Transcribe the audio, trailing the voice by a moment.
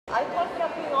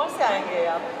ये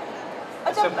आप?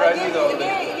 अच्छा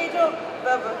ये जो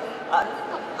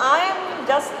I am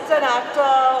just an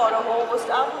actor or a host.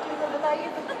 आप मुझे बताइए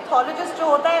तो पैथोलॉजिस्ट जो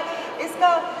होता है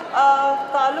इसका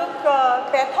ताल्लुक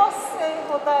पैथोस से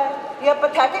होता है या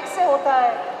पैथेटिक से होता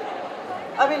है?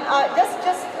 I mean,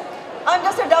 I'm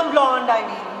just a dumb blonde. I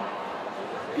mean.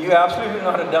 You're absolutely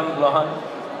not a dumb blonde,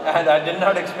 and I did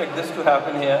not expect this to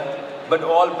happen here. But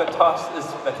all pathos is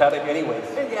pathetic anyways.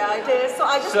 Yeah, it is. So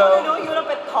I just want to know, you're a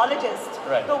pathologist.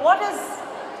 Right. So what is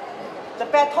the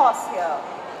pathos here?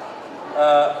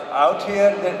 Out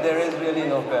here, there is really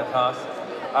no pathos.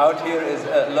 Out here is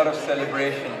a lot of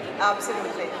celebration.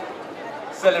 Absolutely.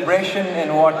 Celebration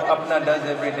in what APPNA does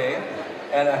every day,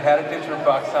 and a heritage from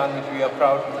Pakistan which we are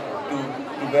proud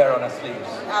to wear on our sleeves.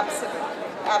 Absolutely,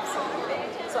 absolutely.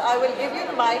 So I will give you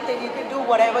the mic and you can do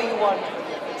whatever you want.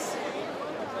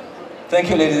 Thank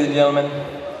you, ladies and gentlemen.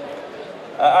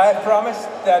 I promised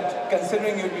that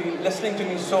considering you'll be listening to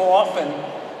me so often,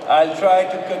 I'll try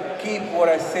to keep what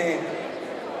I say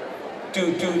to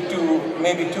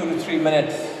maybe 2 to 3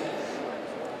 minutes.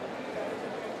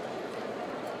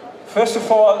 First of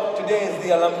all, today is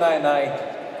the alumni night.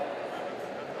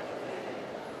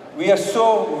 We are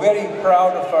so very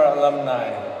proud of our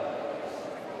alumni.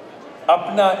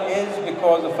 APPNA is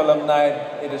because of alumni.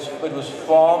 It was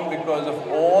formed because of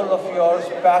all of your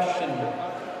passion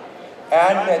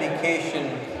and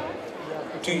dedication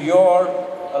to your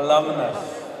alumnus.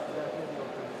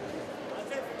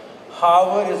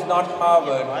 Harvard is not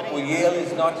Harvard, or Yale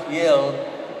is not Yale,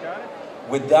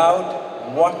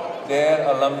 without what their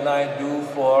alumni do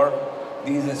for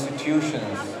these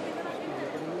institutions.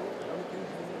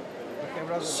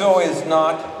 So is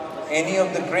not any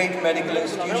of the great medical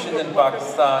institutions in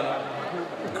Pakistan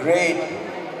great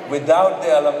without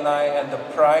the alumni and the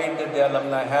pride that the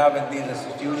alumni have in these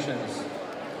institutions.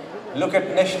 Look at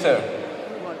NISHTR,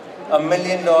 $1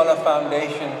 million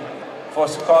foundation for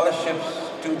scholarships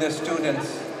to the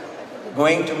students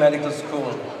going to medical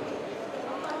school.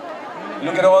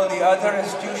 Look at all the other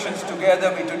institutions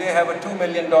together. We today have a $2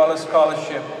 million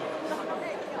scholarship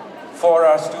for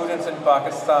our students in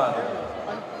Pakistan.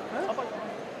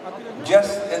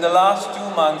 Just in the last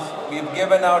 2 months, we've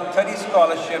given out 30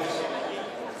 scholarships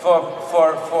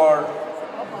for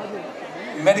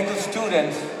medical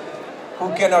students who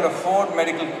cannot afford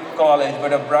medical college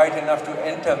but are bright enough to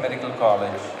enter medical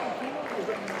college.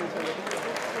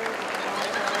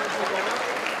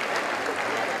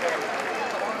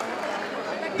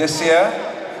 This year,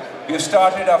 we have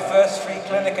started our first free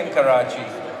clinic in Karachi.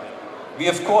 We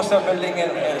of course are building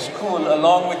a school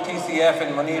along with TCF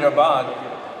in Munirabad.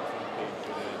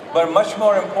 But much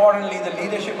more importantly, the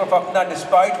leadership of APPNA,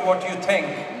 despite what you think,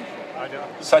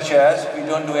 such as we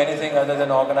don't do anything other than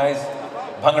organize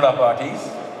Bhangra parties,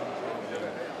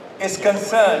 is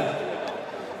concerned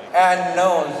and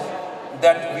knows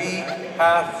that we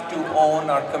have to own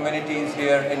our communities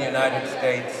here in the United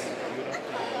States.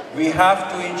 We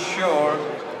have to ensure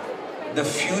the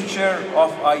future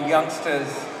of our youngsters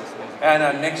and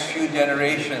our next few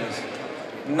generations,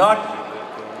 not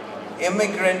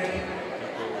immigrant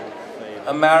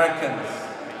Americans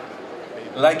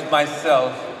like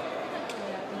myself,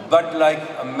 but like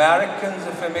Americans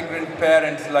of immigrant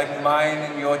parents like mine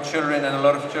and your children and a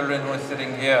lot of children who are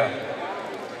sitting here.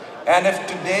 And if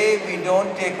today we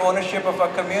don't take ownership of our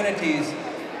communities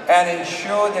and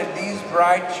ensure that these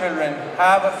bright children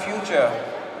have a future,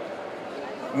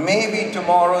 maybe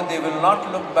tomorrow they will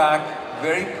not look back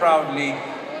very proudly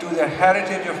to the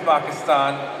heritage of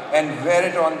Pakistan and wear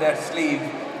it on their sleeve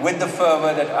with the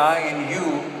fervor that I and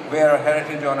you wear a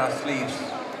heritage on our sleeves.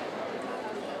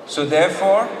 So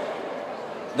therefore,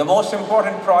 the most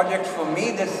important project for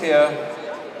me this year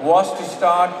was to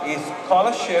start a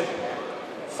scholarship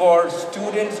for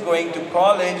students going to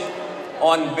college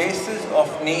on basis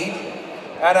of need.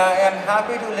 And I am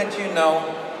happy to let you know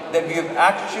that we have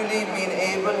actually been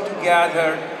able to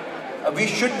gather, we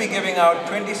should be giving out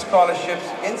 20 scholarships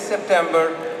in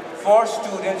September for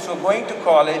students who are going to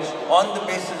college on the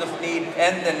basis of need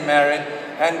and then merit,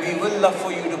 and we will love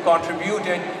for you to contribute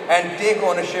it and take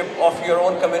ownership of your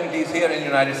own communities here in the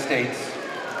United States.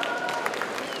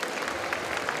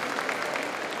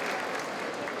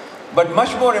 But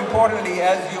much more importantly,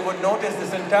 as you would notice,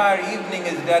 this entire evening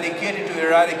is dedicated to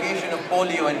eradication of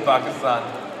polio in Pakistan.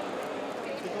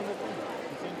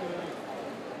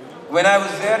 When I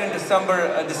was there in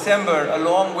December,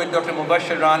 along with Dr.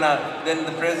 Mubashir Rana, then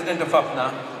the president of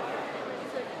APPNA,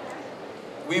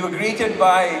 we were greeted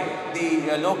by the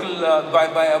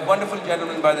by a wonderful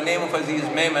gentleman by the name of Aziz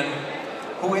Maiman,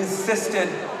 who insisted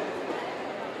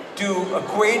to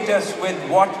acquaint us with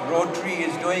what Rotary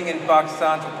is doing in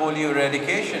Pakistan for polio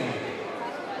eradication,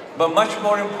 but much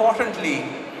more importantly,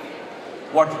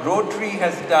 what Rotary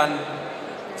has done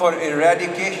for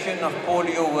eradication of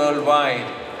polio worldwide.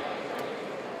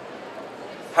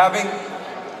 Having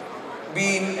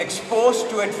been exposed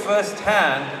to it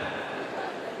firsthand,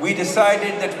 we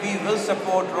decided that we will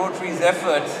support Rotary's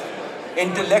efforts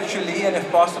intellectually and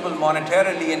if possible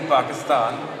monetarily in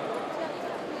Pakistan.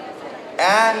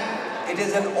 And it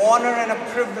is an honor and a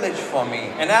privilege for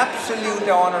me, an absolute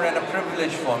honor and a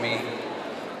privilege for me,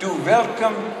 to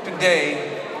welcome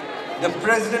today the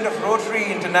President of Rotary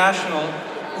International,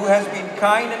 who has been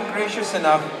kind and gracious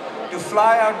enough to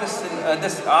fly out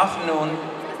this afternoon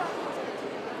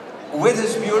with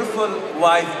his beautiful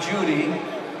wife Judy,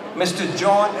 Mr.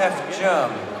 John F.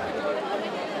 Germ.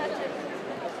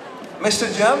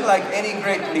 Mr. Germ, like any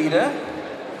great leader,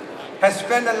 has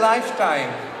spent a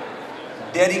lifetime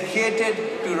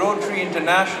dedicated to Rotary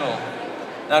International.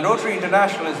 Now, Rotary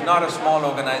International is not a small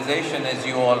organization, as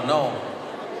you all know.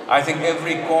 I think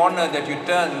every corner that you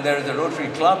turn, there is a Rotary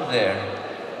Club there.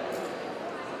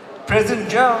 President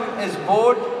Germ is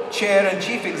Board Chair and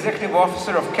Chief Executive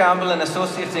Officer of Campbell and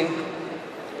Associates Inc.,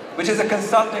 which is a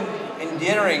consulting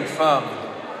engineering firm.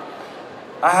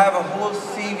 I have a whole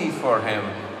CV for him.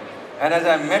 And as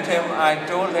I met him, I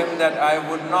told him that I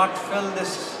would not fill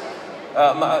this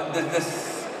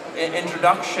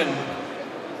introduction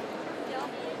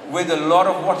with a lot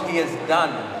of what he has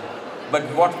done, but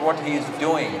what he is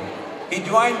doing. He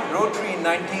joined Rotary in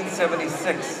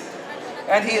 1976,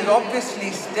 and he has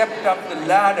obviously stepped up the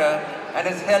ladder and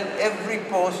has held every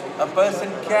post a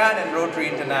person can in Rotary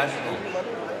International.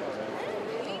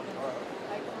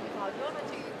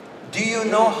 Do you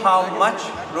know how much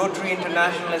Rotary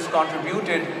International has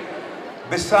contributed,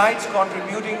 besides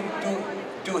contributing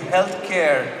to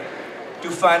healthcare, to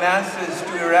finances,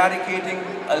 to eradicating,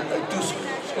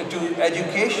 to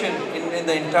education in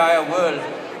the entire world?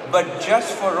 But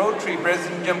just for Rotary,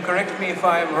 President Jim, correct me if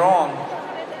I am wrong,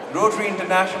 Rotary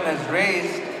International has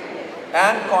raised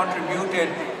and contributed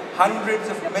hundreds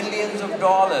of millions of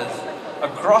dollars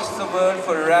across the world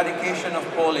for eradication of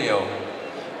polio.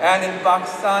 And in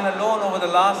Pakistan alone, over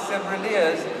the last several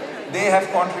years, they have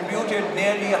contributed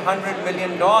nearly $100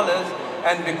 million.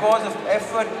 And because of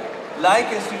effort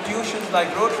like institutions like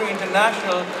Rotary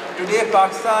International, today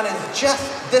Pakistan is just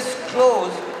this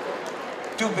close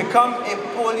to become a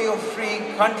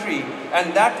polio-free country.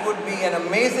 And that would be an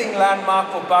amazing landmark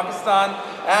for Pakistan.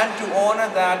 And to honor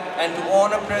that and to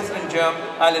honor President Germ,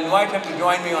 I'll invite him to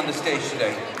join me on the stage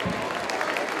today.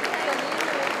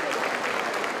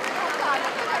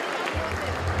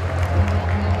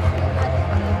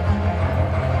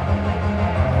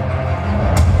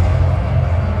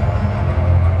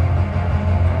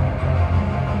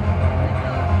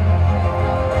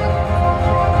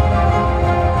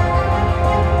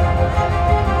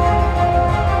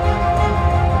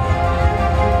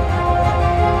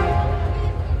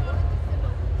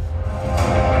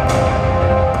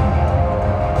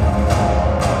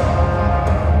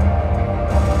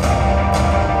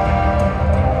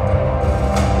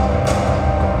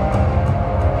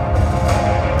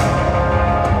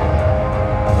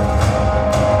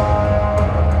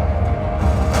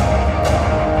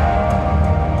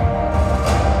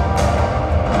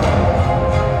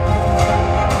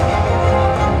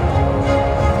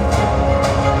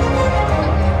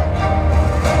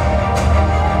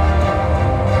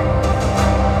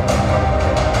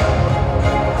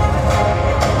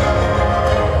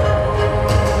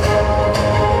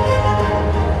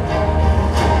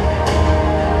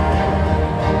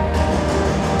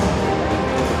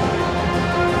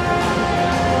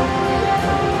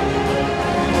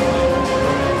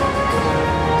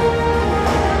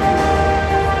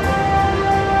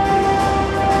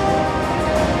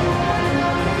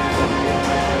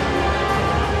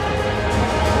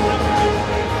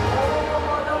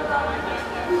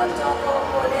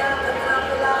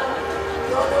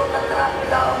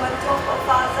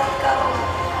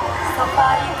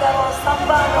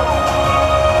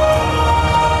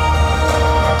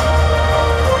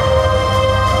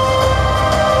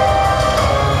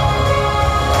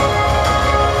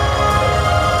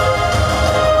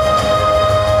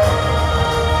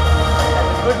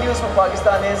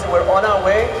 Pakistan is we're on our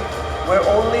way. We're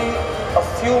only a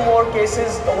few more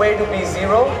cases away to be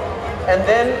zero, and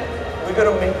then we're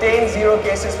going to maintain 0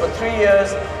 cases for 3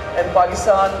 years, and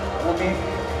Pakistan will be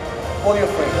polio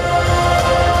free.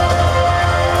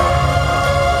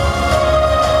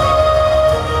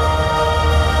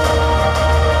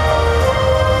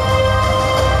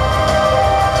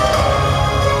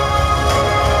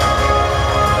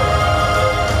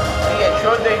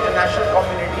 international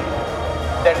community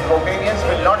that Rotarians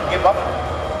will not give up.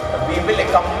 We will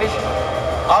accomplish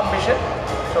our mission.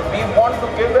 So we want to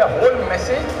give a whole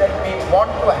message that we want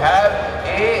to have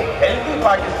a healthy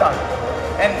Pakistan,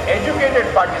 an educated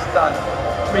Pakistan,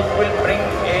 which will bring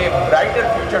a brighter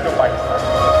future to Pakistan.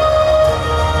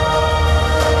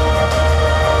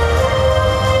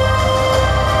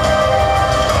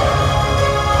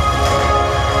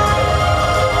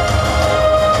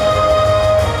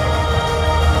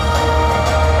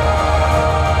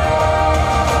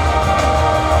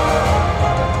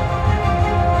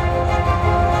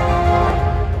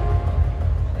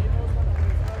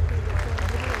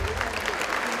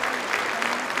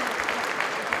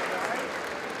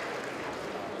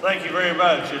 Thank you very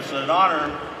much. It's an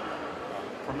honor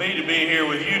for me to be here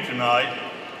with you tonight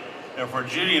and for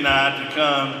Judy and I to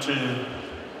come to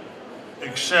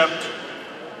accept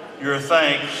your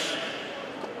thanks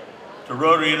to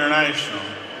Rotary International.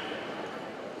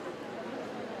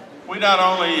 We not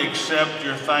only accept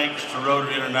your thanks to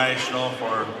Rotary International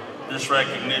for this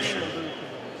recognition,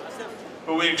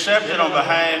 but we accept it on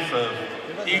behalf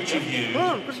of each of you,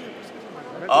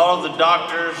 all of the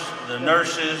doctors, the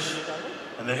nurses,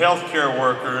 and the healthcare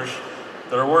workers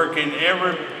that are working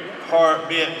every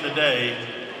bit today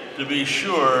to be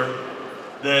sure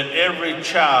that every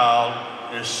child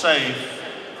is safe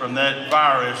from that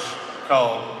virus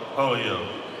called polio.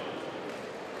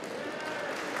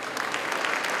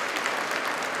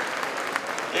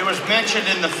 It was mentioned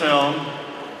in the film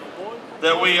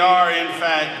that we are in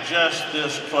fact just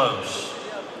this close.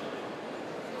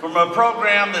 From a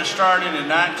program that started in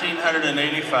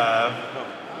 1985,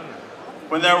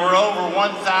 when there were over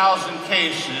 1,000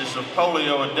 cases of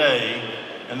polio a day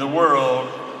in the world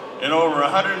in over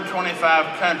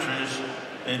 125 countries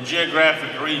and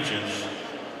geographic regions,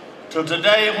 till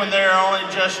today when there are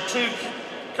only just 2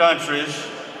 countries,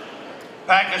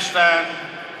 Pakistan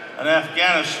and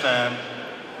Afghanistan,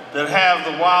 that have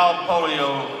the wild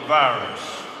polio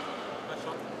virus.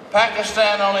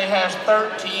 Pakistan only has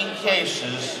 13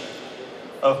 cases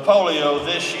of polio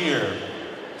this year,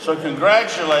 so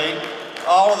congratulate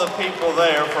all of the people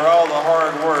there for all the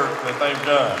hard work that they've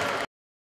done.